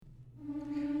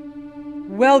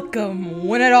Welcome,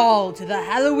 one and all, to the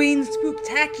Halloween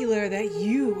Spooktacular that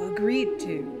you agreed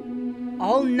to.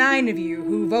 All 9 of you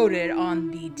who voted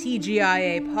on the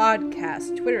TGIA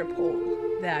podcast Twitter poll,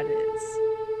 that is.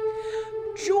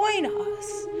 Join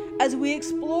us as we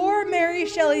explore Mary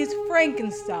Shelley's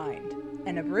Frankenstein,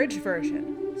 an abridged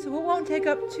version, so it won't take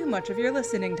up too much of your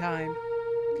listening time.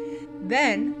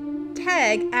 Then,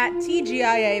 tag at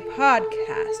TGIA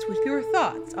podcast with your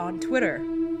thoughts on Twitter.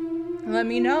 Let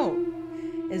me know.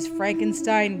 Is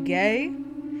Frankenstein gay?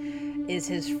 Is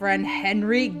his friend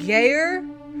Henry gayer?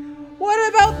 What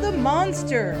about the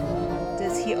monster?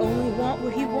 Does he only want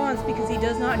what he wants because he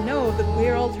does not know of the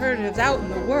queer alternatives out in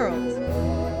the world?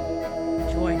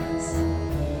 Join us.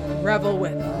 Revel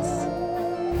with us.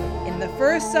 In the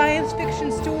first science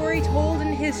fiction story told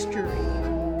in history,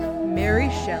 Mary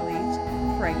Shelley's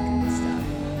Frankenstein.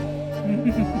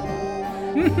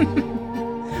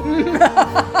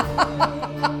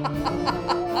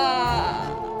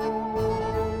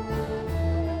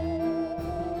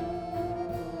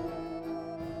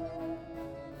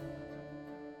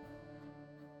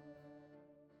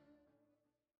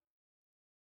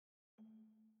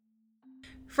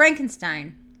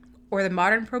 Frankenstein, or the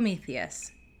Modern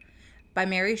Prometheus, by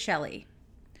Mary Shelley.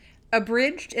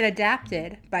 Abridged and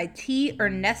adapted by T.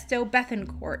 Ernesto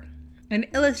Bethencourt, and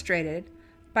illustrated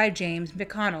by James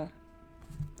McConnell.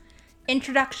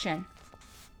 Introduction.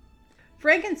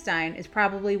 Frankenstein is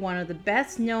probably one of the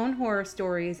best-known horror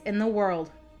stories in the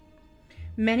world.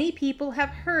 Many people have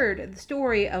heard the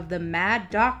story of the mad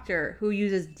doctor who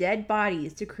uses dead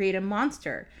bodies to create a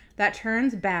monster that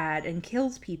turns bad and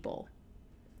kills people.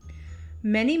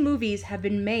 Many movies have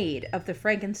been made of the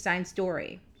Frankenstein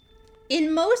story.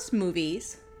 In most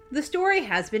movies, the story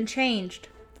has been changed.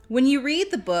 When you read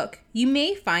the book, you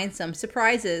may find some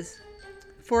surprises.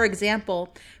 For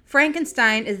example,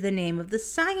 Frankenstein is the name of the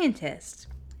scientist,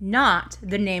 not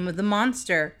the name of the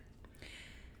monster.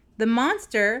 The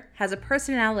monster has a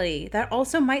personality that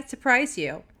also might surprise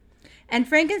you. And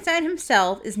Frankenstein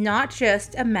himself is not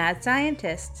just a mad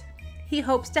scientist. He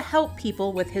hopes to help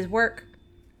people with his work.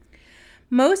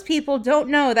 Most people don't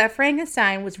know that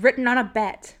Frankenstein was written on a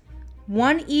bet.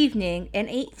 One evening in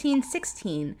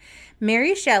 1816,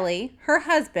 Mary Shelley, her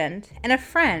husband, and a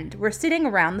friend were sitting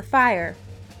around the fire.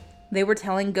 They were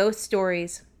telling ghost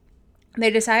stories.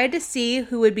 They decided to see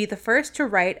who would be the first to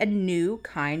write a new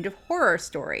kind of horror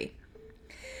story.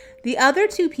 The other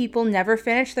 2 people never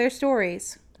finished their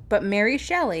stories, but Mary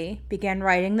Shelley began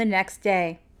writing the next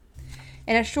day.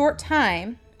 In a short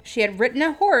time, she had written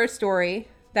a horror story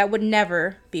that would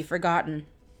never be forgotten.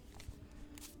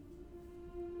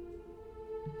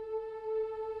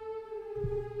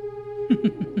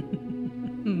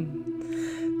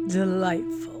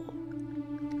 Delightful.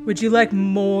 Would you like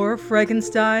more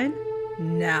Frankenstein?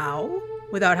 Now?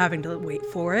 Without having to wait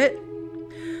for it?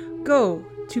 Go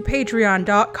to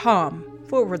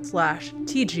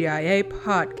patreon.com/TGIA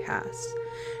podcast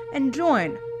and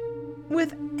join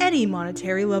with any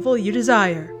monetary level you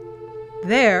desire.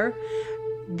 There,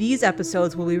 these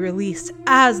episodes will be released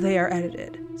as they are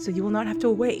edited, so you will not have to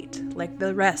wait like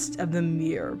the rest of the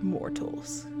mere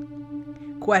mortals.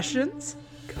 Questions?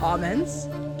 Comments?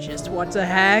 Just want to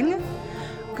hang?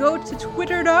 Go to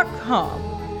twitter.com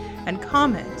and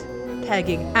comment,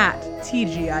 tagging at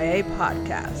TGIA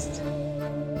Podcast.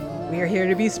 We are here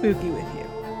to be spooky with you.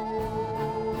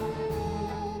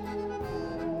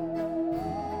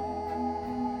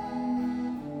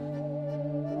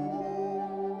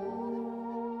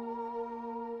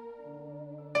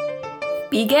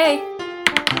 Be gay.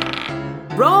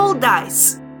 Roll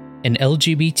dice. An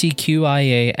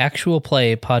LGBTQIA actual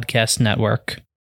play podcast network.